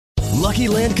Lucky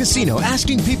Land Casino,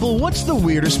 asking people, what's the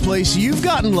weirdest place you've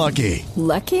gotten lucky?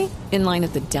 Lucky? In line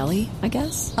at the deli, I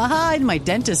guess? Aha, in my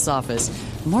dentist's office.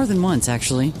 More than once,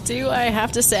 actually. Do I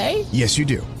have to say? Yes, you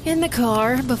do. In the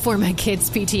car before my kids'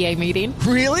 PTA meeting.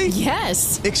 Really?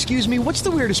 Yes. Excuse me, what's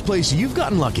the weirdest place you've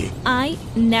gotten lucky? I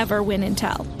never win and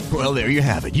tell. Well, there you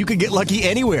have it. You can get lucky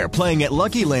anywhere, playing at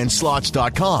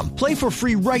LuckyLandSlots.com. Play for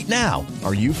free right now.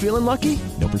 Are you feeling lucky?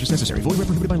 No purchase necessary. Void where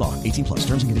prohibited by law. 18 plus.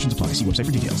 Terms and conditions apply. See website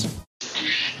for details.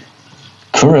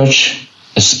 Courage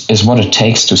is what it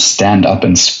takes to stand up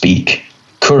and speak.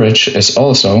 Courage is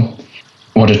also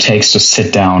what it takes to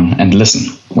sit down and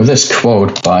listen. With this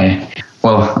quote by,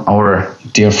 our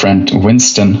dear friend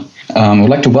Winston, I would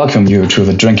like to welcome you to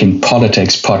the Drinking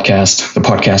Politics podcast, the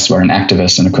podcast where an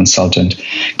activist and a consultant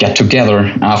get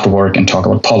together after work and talk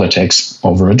about politics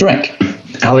over a drink.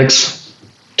 Alex,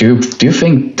 do you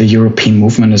think the European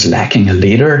movement is lacking a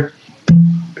leader?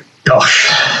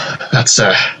 Gosh, that's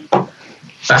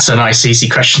a nice, easy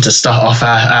question to start off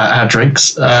our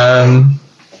drinks.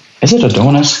 Is it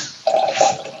Adonis?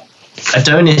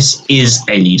 Adonis is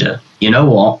a leader. You know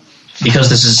what? Because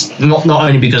this is not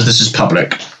only because this is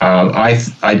public.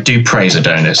 I do praise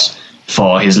Adonis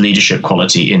for his leadership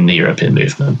quality in the European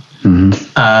movement.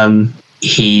 Mm-hmm.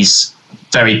 He's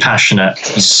very passionate.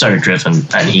 He's so driven,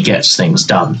 and he gets things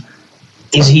done.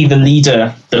 Is he the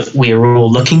leader that we're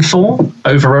all looking for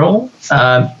overall?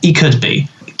 He could be.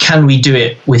 Can we do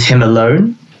it with him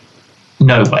alone?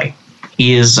 No way.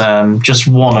 He is just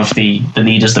one of the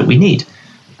leaders that we need.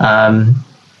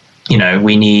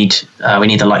 We need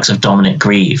the likes of Dominic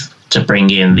Grieve to bring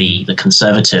in the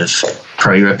conservative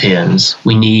pro-Europeans.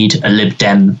 We need a Lib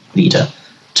Dem leader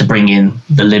to bring in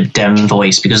the Lib Dem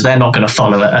voice, because they're not going to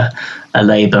follow a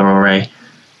Labour or a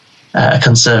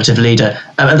conservative leader.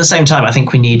 At the same time, I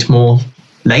think we need more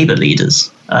Labour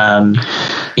leaders.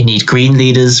 We need Green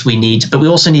leaders. But we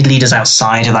also need leaders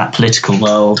outside of that political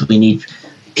world. We need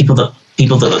people that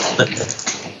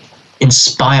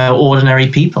inspire ordinary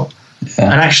people.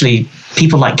 Yeah. And actually,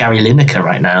 people like Gary Lineker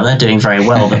right now, they're doing very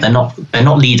well, but they're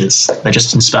not leaders. They're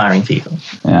just inspiring people.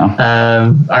 Yeah.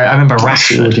 I remember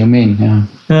Rashford. What do you mean?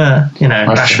 Yeah.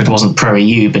 Rashford wasn't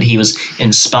pro-EU, but he was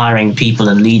inspiring people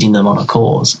and leading them on a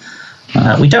cause.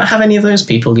 We don't have any of those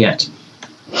people yet.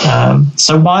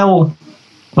 So while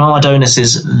Adonis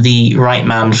is the right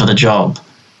man for the job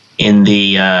in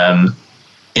the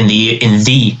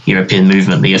European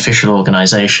movement, the official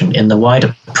organisation, in the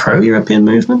wider pro-European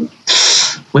movement,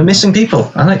 we're missing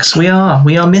people, Alex. We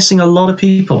are missing a lot of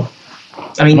people.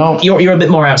 I mean, you're a bit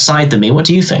more outside than me. What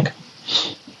do you think?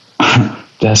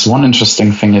 There's one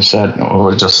interesting thing you said,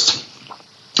 or just,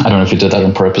 I don't know if you did that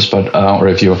on purpose, but or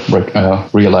if you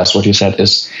realized what you said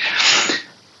is,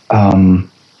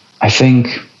 I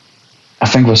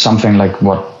think with something like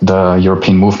what the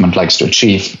European movement likes to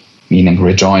achieve, meaning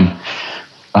rejoin,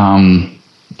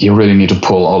 you really need to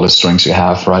pull all the strings you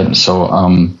have, right? So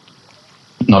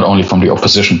not only from the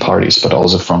opposition parties, but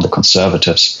also from the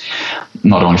conservatives,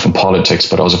 not only from politics,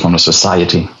 but also from the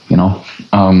society,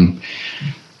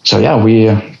 So yeah,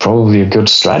 probably a good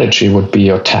strategy would be,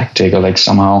 or tactic, or like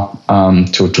somehow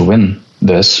to win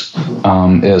this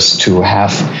is to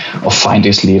have or find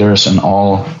these leaders in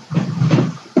all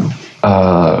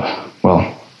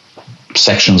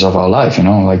sections of our life,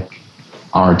 like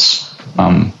arts,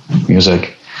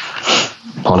 music,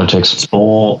 politics,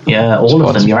 sport, all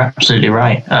of them. You're absolutely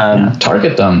right.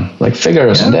 Target them like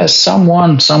figures, and there's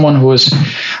someone who is,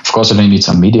 of course, they need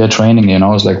some media training.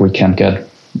 It's like we can't get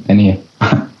any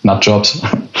nut jobs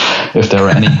if there are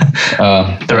any.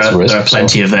 There are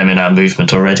plenty of them in our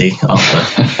movement already, aren't there?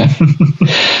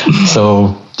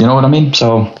 So you know what I mean.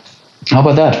 So how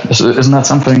about that? Isn't that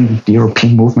something the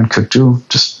European movement could do?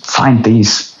 Just find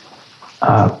these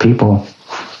people.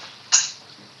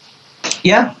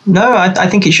 Yeah, no, I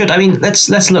think it should. I mean,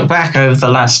 let's look back over the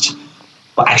last.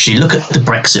 Well, actually, look at the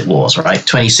Brexit wars, right?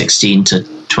 2016 to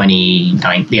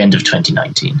the end of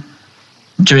 2019.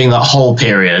 During that whole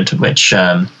period, which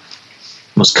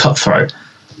was cutthroat,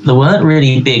 there weren't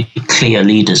really big, clear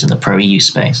leaders in the pro-EU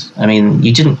space. I mean,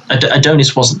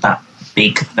 Adonis wasn't that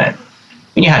big then. I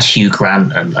mean, you had Hugh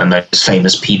Grant and those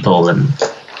famous people and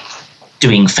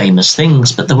doing famous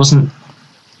things, but they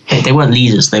weren't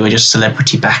leaders. They were just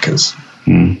celebrity backers.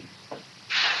 And,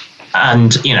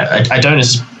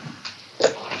 Adonis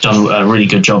has done a really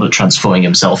good job at transforming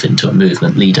himself into a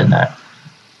movement leader now.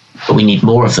 But we need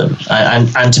more of them.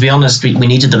 And to be honest, we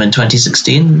needed them in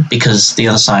 2016 because the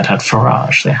other side had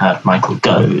Farage. They had Michael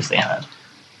Gove. They had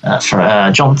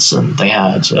Johnson. They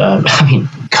had,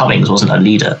 Cummings wasn't a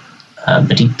leader,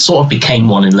 but he sort of became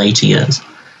one in later years.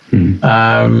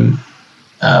 And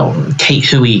Kate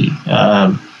Hui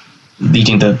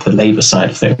leading the Labour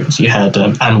side of things. You had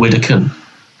Anne Widdecombe.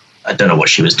 I don't know what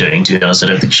she was doing, to be honest. I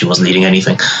don't think she was leading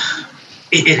anything.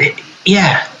 We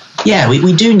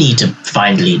do need to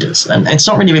find leaders. And it's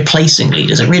not really replacing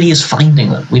leaders. It really is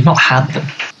finding them. We've not had them.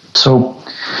 So,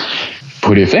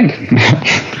 who do you think?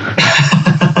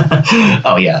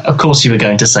 Oh, yeah. Of course you were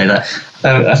going to say that.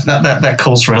 That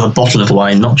calls for another bottle of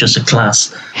wine, not just a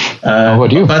glass.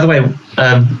 What do you? By the way,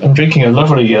 I'm drinking a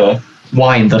lovely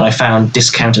wine that I found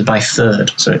discounted by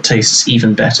third, so it tastes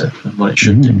even better than what it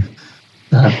should do.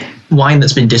 Wine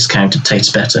that's been discounted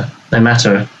tastes better, no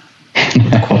matter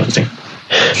the quality.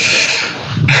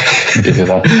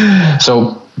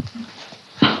 So,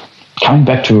 coming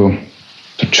back to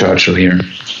Churchill here,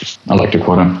 I like to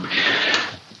quote him.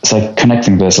 It's like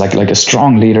connecting this, like a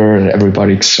strong leader that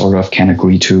everybody sort of can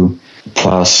agree to,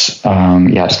 plus,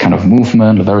 this kind of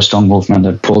movement, a very strong movement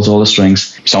that pulls all the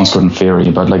strings. Sounds good in theory,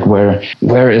 but like where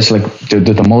is like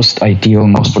the most ideal,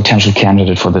 most potential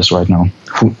candidate for this right now?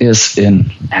 Who is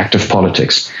in active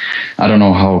politics? I don't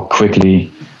know how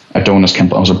quickly Adonis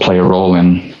can also play a role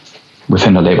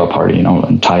within the Labour Party,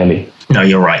 entirely. No,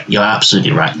 you're right. You're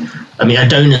absolutely right. I mean,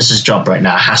 Adonis's job right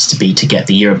now has to be to get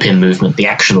the European movement, the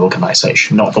actual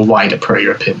organisation, not the wider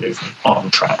pro-European movement, on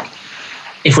track.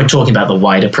 If we're talking about the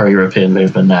wider pro-European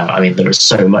movement now, I mean, there is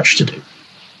so much to do.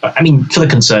 I mean, for the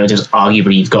Conservatives,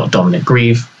 arguably, you've got Dominic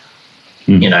Grieve.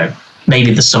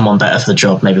 Maybe there's someone better for the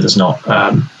job, maybe there's not.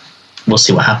 We'll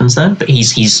see what happens then, but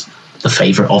he's the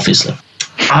favourite, obviously.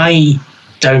 I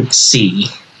don't see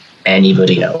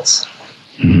anybody else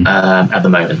at the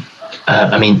moment.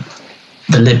 I mean,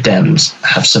 the Lib Dems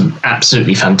have some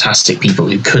absolutely fantastic people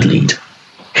who could lead,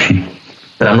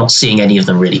 but I'm not seeing any of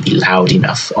them really be loud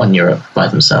enough on Europe by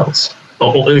themselves.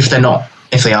 Or if they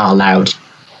are loud,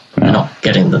 they're not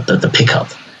getting the pickup.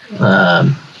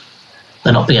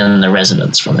 They're not getting the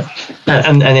resonance from it.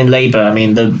 And in Labour, I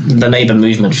mean, the Labour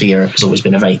movement for Europe has always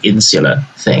been a very insular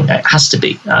thing. It has to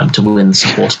be to win the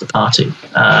support of the party.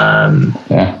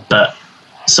 But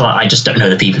so I just don't know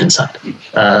the people inside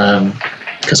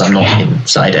because I'm not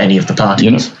inside any of the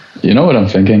parties. You know what I'm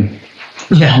thinking?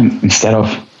 Yeah. Instead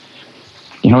of,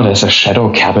 there's a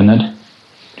shadow cabinet,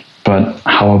 but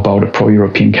how about a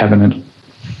pro-European cabinet?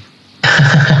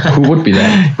 Who would be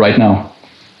there right now?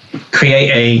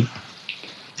 Who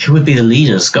would be the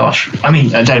leaders? Gosh. I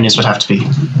mean, Adonis would have to be.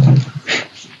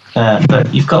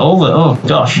 But you've got all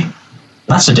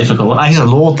that's a difficult one. He's a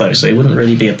lord, though, so he wouldn't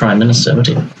really be a prime minister, would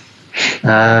he? He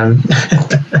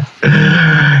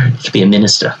could be a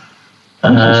minister.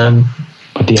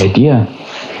 But the idea,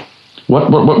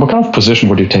 what kind of position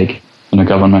would you take in a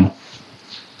government?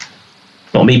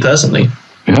 Not me personally.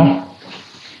 Yeah.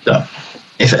 No.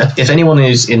 If anyone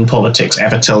who's in politics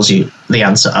ever tells you the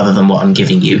answer other than what I'm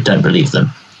giving you, don't believe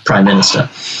them. Prime Minister.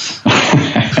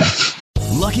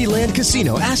 Lucky Land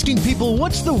Casino, asking people,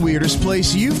 what's the weirdest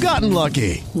place you've gotten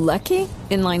lucky? Lucky?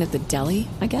 In line at the deli,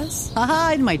 I guess?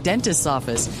 Aha, in my dentist's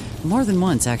office. More than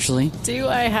once, actually. Do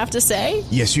I have to say?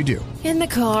 Yes, you do. In the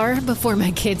car before my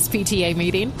kids' PTA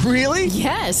meeting. Really?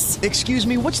 Yes. Excuse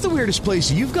me, what's the weirdest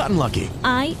place you've gotten lucky?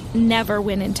 I never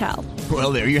win and tell.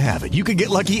 Well, there you have it. You can get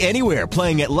lucky anywhere,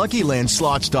 playing at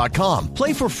LuckyLandSlots.com.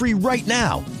 Play for free right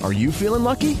now. Are you feeling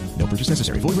lucky? No purchase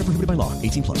necessary. Void where prohibited by law.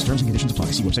 18+. Terms and conditions apply.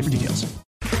 See website for details.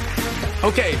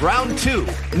 Okay, round two.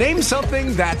 Name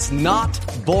something that's not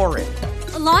boring.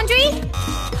 A laundry?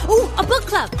 Ooh, a book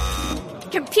club.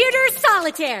 Computer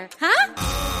solitaire, huh?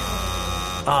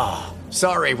 Ah,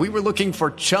 sorry, we were looking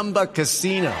for Chumba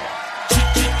Casino.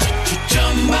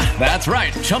 That's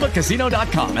right,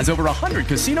 ChumbaCasino.com has over 100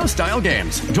 casino-style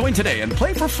games. Join today and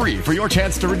play for free for your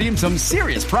chance to redeem some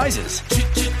serious prizes.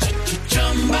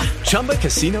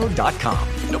 ChumbaCasino.com.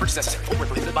 No purchase necessary. Void where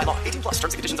prohibited by law. 18+. Terms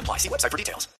and conditions apply. See website for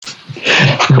details.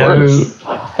 Of course.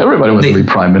 Everybody wants to be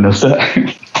prime minister.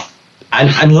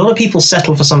 And a lot of people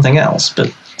settle for something else,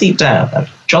 but deep down,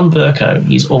 John Bercow,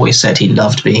 he's always said he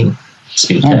loved being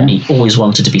speaker, and he always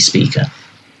wanted to be speaker.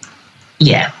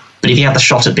 Yeah, but if he had the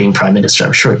shot at being prime minister,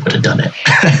 I'm sure he would have done it.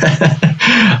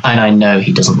 And I know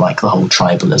he doesn't like the whole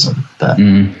tribalism, but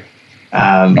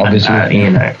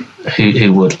obviously,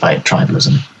 who would like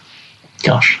tribalism?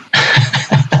 Gosh.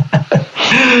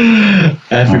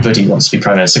 Everybody wants to be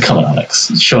prime minister. Come on,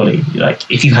 Alex. Surely,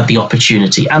 if you had the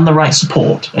opportunity and the right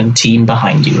support and team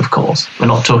behind you, of course. We're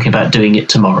not talking about doing it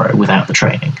tomorrow without the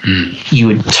training. You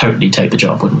would totally take the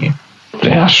job, wouldn't you?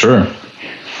 Yeah, sure.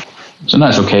 It's a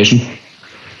nice location.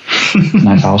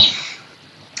 Nice house.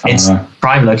 It's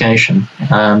prime location.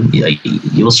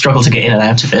 You will struggle to get in and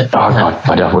out of it. Oh God,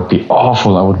 but that would be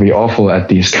awful. I would be awful at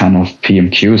these kind of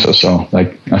PMQs or so. I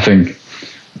think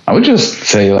I would just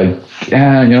say like,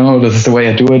 yeah, this is the way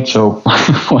I do it. So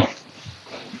I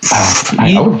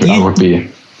would be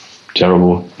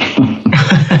terrible.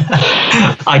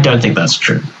 I don't think that's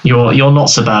true. You're not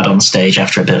so bad on stage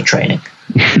after a bit of training.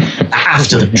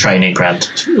 After the training,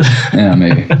 Grant. Yeah,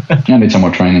 maybe. I need some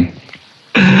more training.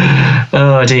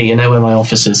 Oh dear, you know where my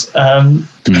office is.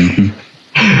 Mm-hmm.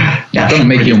 Yeah, don't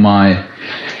make you my.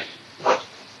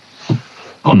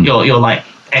 You're like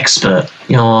expert.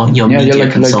 You're media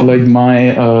consultant. Like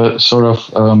my sort of.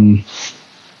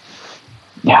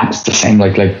 Yeah, it's the same.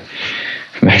 Like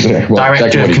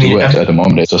exactly what you do at the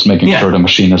moment. It's just making sure the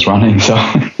machine is running. So.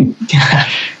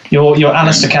 You're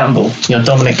Alistair Campbell. You're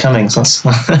Dominic Cummings.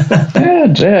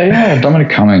 yeah, Dominic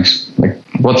Cummings. Like,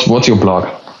 what's your blog?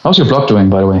 How's your blog doing,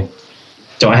 by the way?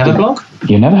 Do I have a blog?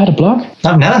 You never had a blog?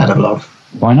 I've never had a blog.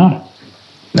 Why not?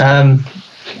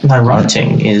 My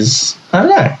writing is... I don't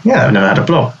know. Yeah, I've never had a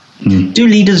blog. Do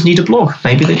leaders need a blog?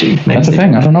 Maybe they do. Maybe that's the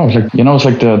thing. I don't know. It's like, it's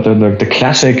like the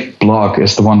classic blog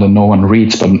is the one that no one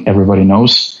reads, but everybody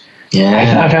knows.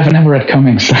 Yeah. I've never read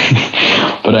Cummings,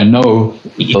 but I know...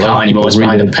 You can't anymore. It's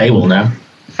behind a paywall now.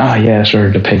 Ah, yeah,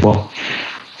 sure, the paywall.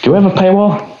 Do you have a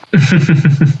paywall?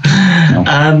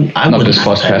 No. Not this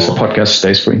podcast. The podcast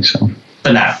stays free, so...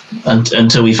 But no,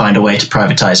 until we find a way to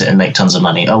privatize it and make tons of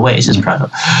money. Oh wait, is this private?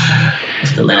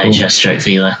 It's the NHS stroke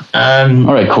feeler.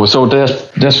 All right, cool. So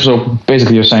so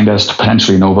basically you're saying there's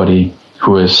potentially nobody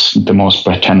who is the most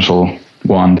potential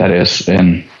one that is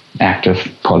in active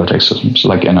politics, so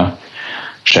like in a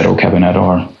shadow cabinet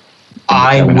or.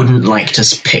 I wouldn't like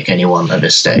to pick anyone at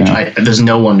this stage. Yeah. There's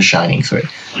no one shining through.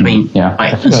 I mean,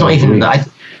 it's not even that.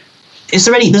 Is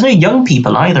there any? There's no young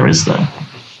people either, is there?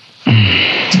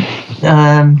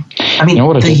 I mean,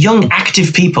 they're young,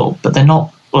 active people, but they're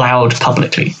not loud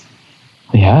publicly.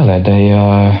 Yeah,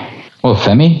 well,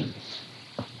 Femi.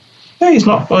 No, he's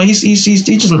not. Well, he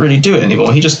doesn't really do it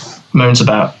anymore. He just moans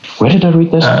about. Where did I read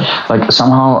this? Like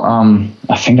somehow,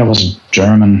 I think there was a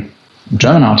German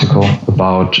article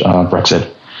about Brexit.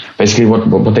 Basically,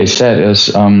 what they said is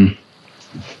the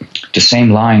same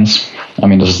lines. I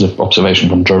mean, this is the observation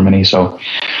from Germany, so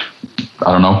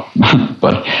I don't know,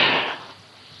 but.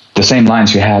 The same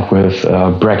lines you had with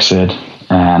Brexit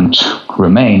and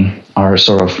Remain are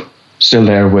sort of still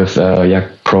there with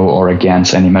pro or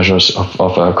against any measures of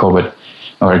COVID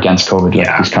or against COVID,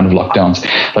 these kind of lockdowns.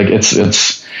 Like it's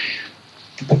is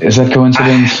that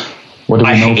coincidence? What do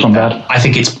we know from that? I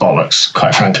think it's bollocks,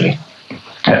 quite frankly.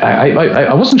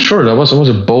 I wasn't sure. That was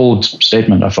a bold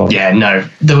statement, I thought. Yeah, no.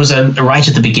 There was right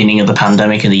at the beginning of the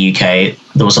pandemic in the UK,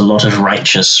 there was a lot of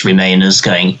righteous Remainers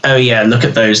going, oh yeah, look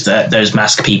at those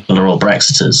mask people are all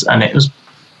Brexiters. And it was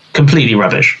completely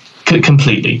rubbish.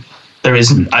 Completely. There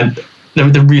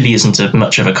really isn't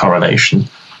much of a correlation.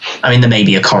 I mean, there may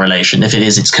be a correlation. If it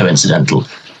is, it's coincidental.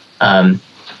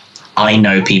 I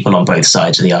know people on both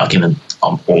sides of the argument,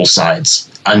 on all sides,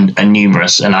 and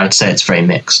numerous, and I would say it's very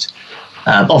mixed.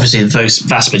 Obviously, the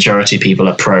vast majority of people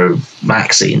are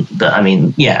pro-vaccine, but I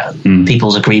mean,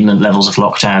 people's agreement levels of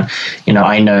lockdown.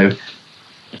 I know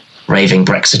raving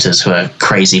Brexiters who are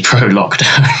crazy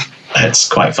pro-lockdown. It's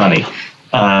quite funny.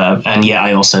 And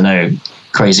I also know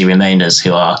crazy Remainers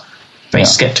who are very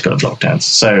skeptical of lockdowns.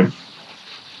 So,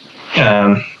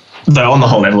 though on the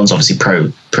whole, everyone's obviously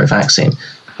pro-vaccine.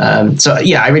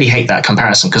 I really hate that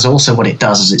comparison, because also what it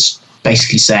does is it's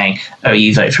basically saying, oh,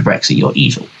 you vote for Brexit, you're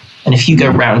evil. And if you go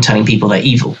around telling people they're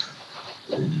evil,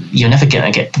 you're never going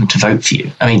to get them to vote for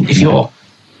you. I mean, if you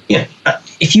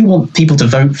want people to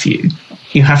vote for you,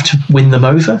 you have to win them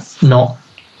over, not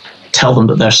tell them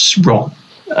that they're wrong.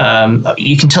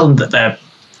 You can tell them that they're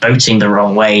voting the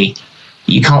wrong way.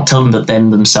 You can't tell them that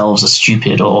them themselves are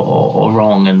stupid or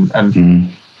wrong.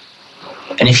 And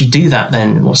if you do that,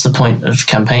 then what's the point of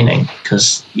campaigning?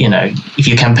 Because, if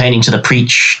you're campaigning to the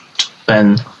preached,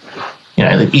 then...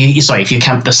 if you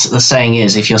camp, the saying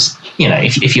is, if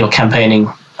you're campaigning,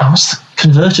 what's the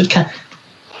converted?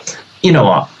 You know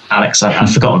what, Alex?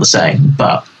 I've forgotten the saying,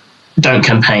 but don't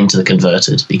campaign to the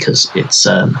converted, because it's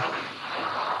a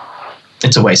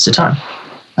waste of time.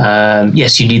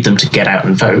 Yes, you need them to get out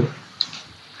and vote,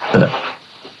 but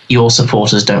your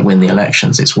supporters don't win the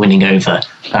elections. It's winning over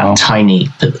that tiny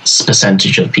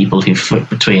percentage of people who flip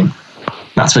between.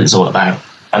 That's what it's all about,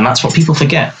 and that's what people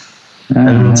forget.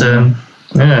 And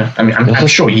I mean, I'm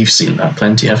sure you've seen that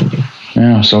plenty, haven't you?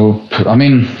 Yeah. So I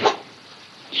mean,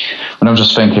 when I'm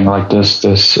just thinking like this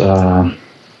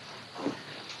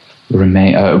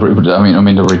Remain.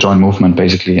 The Rejoin movement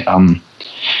basically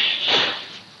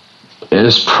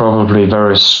is probably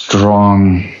very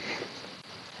strong.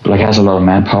 Like, has a lot of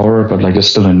manpower, but like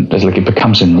it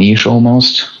becomes a niche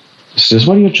almost. is this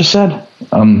what you just said?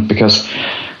 Because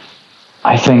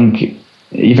I think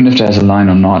even if there's a line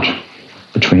or not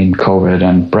between COVID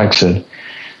and Brexit,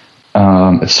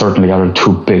 it's certainly are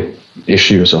two big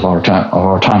issues of our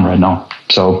time right now.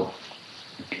 So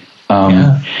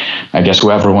I guess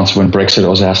whoever wants to win Brexit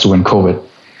also has to win COVID.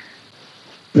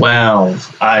 Well,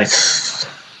 I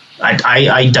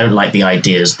don't like the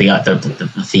ideas,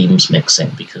 the themes mixing,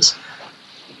 because.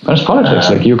 But it's politics.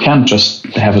 Like, you can't just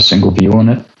have a single view on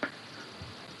it.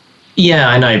 Yeah,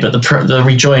 I know, but the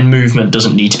Rejoin movement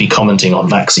doesn't need to be commenting on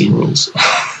vaccine rules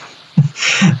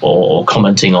or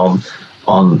commenting on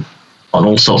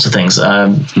all sorts of things.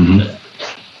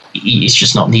 It's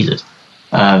just not needed.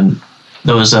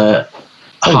 There was a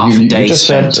half-day you just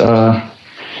spent.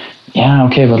 Yeah,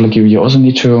 okay, but like you also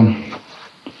need to.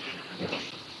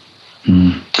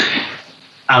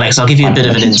 Alex, I'll give you a bit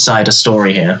of an insider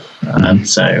story here.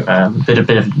 A bit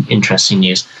of interesting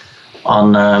news.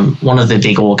 On one of the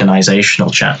big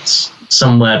organisational chats,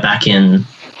 somewhere back in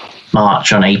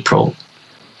March and April,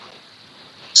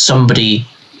 somebody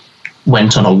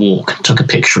went on a walk, took a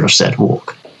picture of said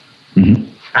walk.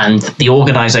 And the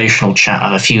organisational chat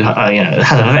of a few,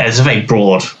 it's a very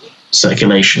broad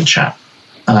circulation chat,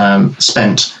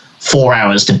 spent 4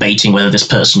 hours debating whether this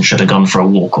person should have gone for a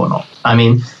walk or not. I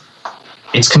mean,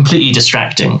 it's completely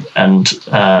distracting, and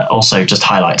also just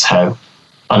highlights how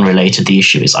unrelated the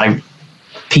issue is.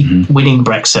 Winning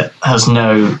Brexit has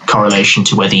no correlation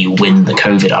to whether you win the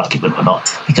COVID argument or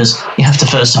not, because you have to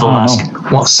first of all ask,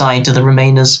 what side do the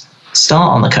Remainers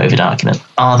start on the COVID argument?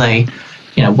 Are they,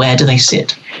 where do they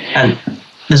sit? And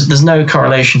there's no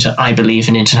correlation to I believe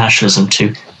in internationalism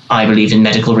to I believe in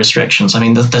medical restrictions. I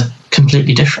mean, they're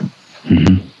completely different.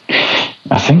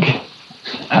 I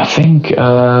think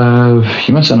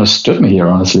you misunderstood me here,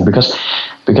 honestly, because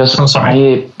I'm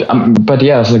sorry. but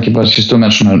yeah, but you still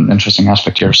mentioned an interesting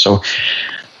aspect here. So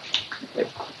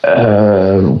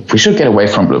we should get away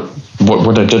from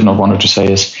what I did not want to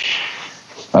say is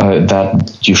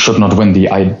that you should not win the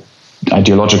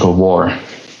ideological war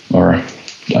or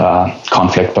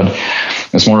conflict, but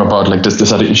it's more about like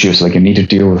this other issues. Like, you need to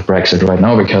deal with Brexit right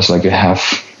now because like you have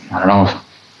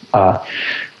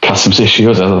customs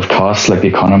issues, of course, like the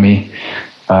economy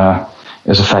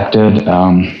is affected.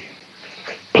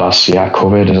 Plus,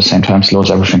 COVID at the same time slows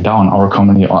everything down. Our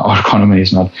economy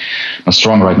is not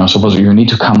strong right now. So you need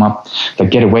to come up,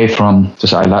 get away from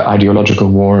this ideological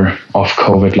war of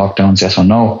COVID lockdowns, yes or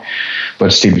no,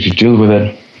 but still to deal with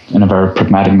it in a very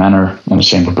pragmatic manner. And the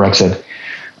same for Brexit.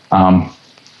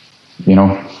 You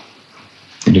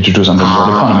need to do something for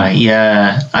the economy.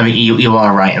 Yeah, I mean, you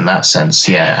are right in that sense.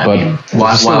 Yeah, but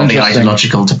while the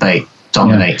ideological debate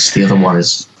dominates, the other one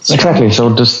is. Exactly.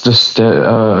 So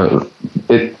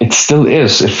it still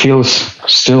is. It feels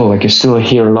still like you still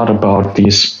hear a lot about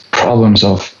these problems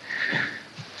of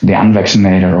the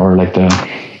unvaccinated or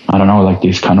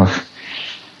these kind of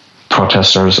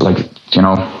protesters,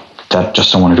 that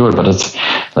just don't want to do it. But it's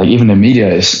like even the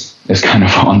media is kind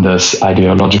of on this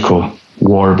ideological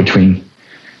war between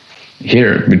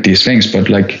here with these things. But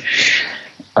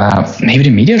maybe the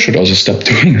media should also stop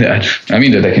doing that. I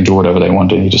mean, that they can do whatever they want.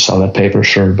 They need to sell that paper,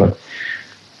 sure, but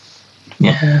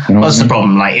yeah, what's the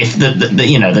problem? Like, if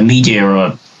the media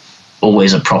are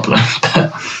always a problem,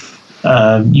 but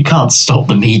you can't stop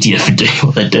the media from doing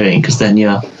what they're doing, because then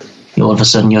you're all of a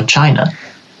sudden you're China.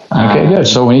 Okay, good.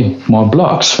 So we need more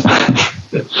blogs.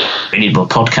 We need more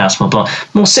podcasts,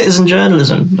 more citizen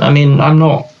journalism. I mean, I'm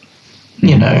not,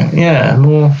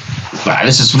 more. Well,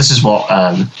 this is what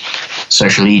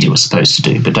social media was supposed to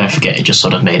do, but don't forget, it just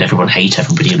sort of made everyone hate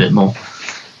everybody a bit more.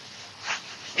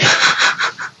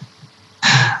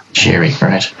 Cheery,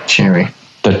 right? Cheery.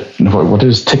 What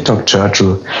is TikTok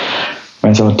Churchill?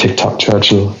 When's our TikTok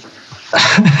Churchill?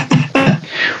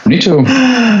 we need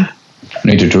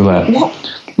to do that.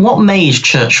 What made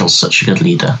Churchill such a good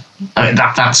leader? I mean,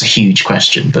 that's a huge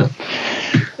question, but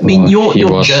I mean,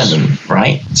 you're German,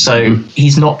 right? So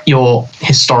he's not your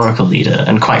historical leader,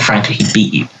 and quite frankly, he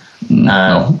beat you.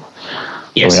 No.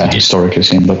 Yes, historically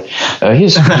seen, but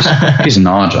he's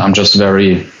not. I'm just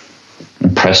very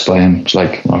impressed by him. It's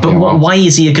like, okay, why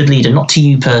is he a good leader? Not to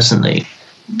you personally,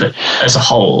 but as a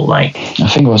whole, I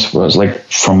think it was like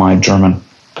from my German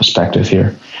perspective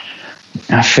here.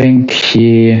 I think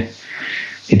he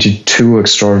did two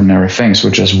extraordinary things,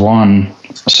 which is one,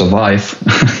 survive.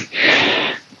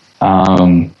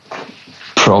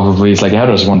 Probably it's like I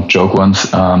had one joke once.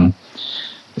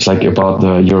 It's like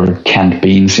about your canned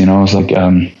beans, It's like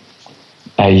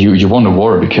you won the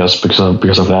war because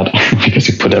of that, because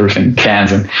you put everything in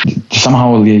cans, and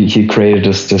somehow he created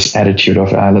this attitude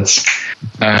of let's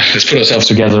put ourselves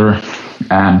together,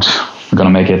 and we're gonna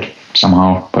make it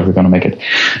somehow, but we're gonna make it.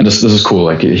 And this is cool.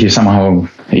 Like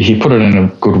he put it in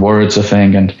good words, I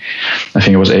think, and I think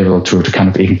he was able to kind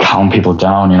of even calm people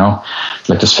down.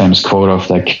 Like this famous quote of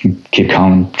like "keep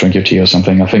calm, drink your tea" or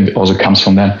something. I think it also comes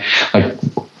from that. Like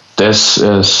this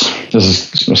is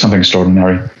something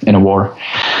extraordinary in a war.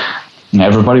 And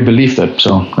everybody believed it,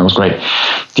 so it was great.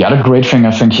 The other great thing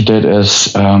I think he did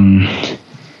is,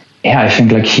 I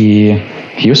think like he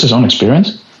used his own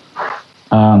experience.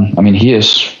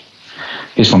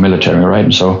 He's from military, right?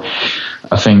 And so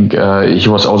I think he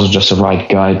was also just the right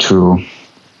guy to,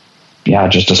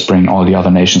 just bring all the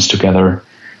other nations together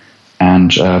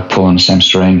and pull on the same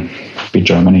string, beat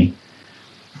Germany.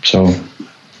 So,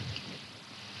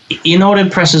 what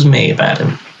impresses me about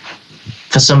him,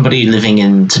 for somebody living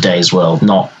in today's world,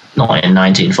 not in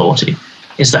 1940,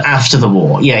 is that after the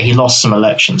war, he lost some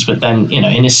elections, but then,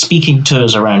 in his speaking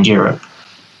tours around Europe,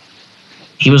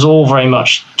 he was all very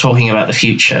much talking about the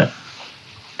future,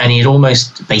 and he had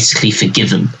almost basically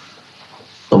forgiven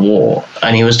the war,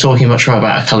 and he was talking much more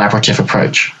about a collaborative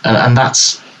approach, and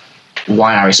that's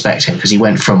why I respect him, because he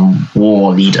went from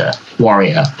warrior,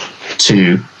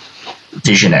 to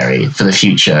visionary for the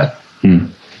future,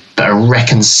 but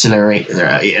reconciling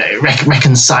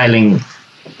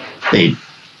the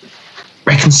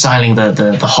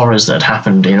horrors that had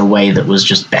happened in a way that was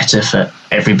just better for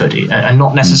everybody, and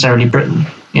not necessarily Britain.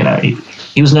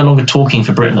 He was no longer talking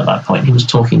for Britain at that point. He was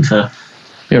talking for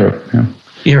Europe. Yeah.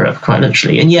 Europe, quite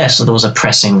literally. And yes, there was a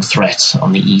pressing threat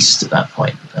on the east at that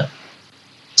point, but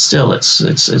still, it's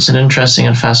an interesting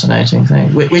and fascinating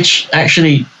thing, which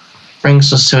actually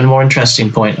brings us to a more interesting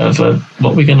point of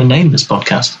what we're going to name this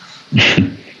podcast.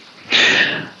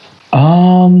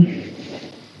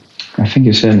 I think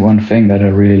you said one thing that I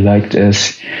really liked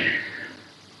is,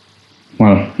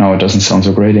 well, now it doesn't sound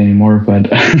so great anymore, but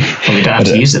well, we don't have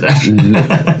to use it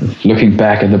then. Looking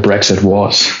back at the Brexit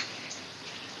wars.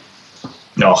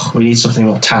 No, we need something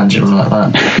more tangible like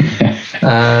that.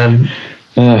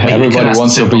 Everybody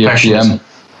wants to be a PM.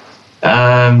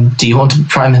 Do you want to be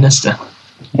Prime Minister?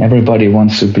 Everybody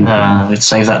wants to be. We'd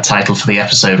save that title for the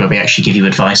episode where we actually give you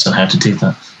advice on how to do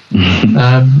that.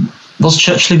 Was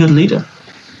Churchill a good leader?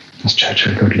 Was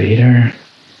Churchill a good leader?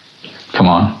 Come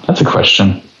on, that's a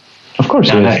question. Of course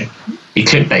he is. Be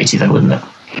clickbaity though, wouldn't it?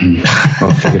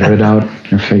 We'll figure it out.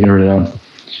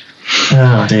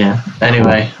 Oh dear.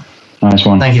 Anyway. Nice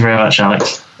one. Thank you very much,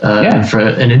 Alex, for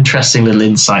an interesting little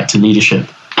insight to leadership.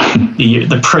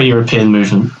 The pro-European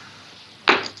movement.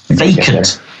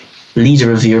 Vacant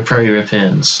leader of the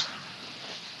pro-Europeans.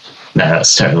 No,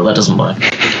 that's terrible. That doesn't work.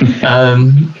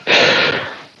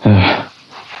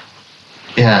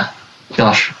 Yeah.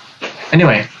 Gosh.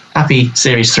 Anyway, happy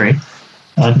Series 3.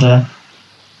 And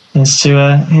here's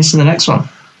to the next one.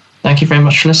 Thank you very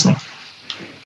much for listening.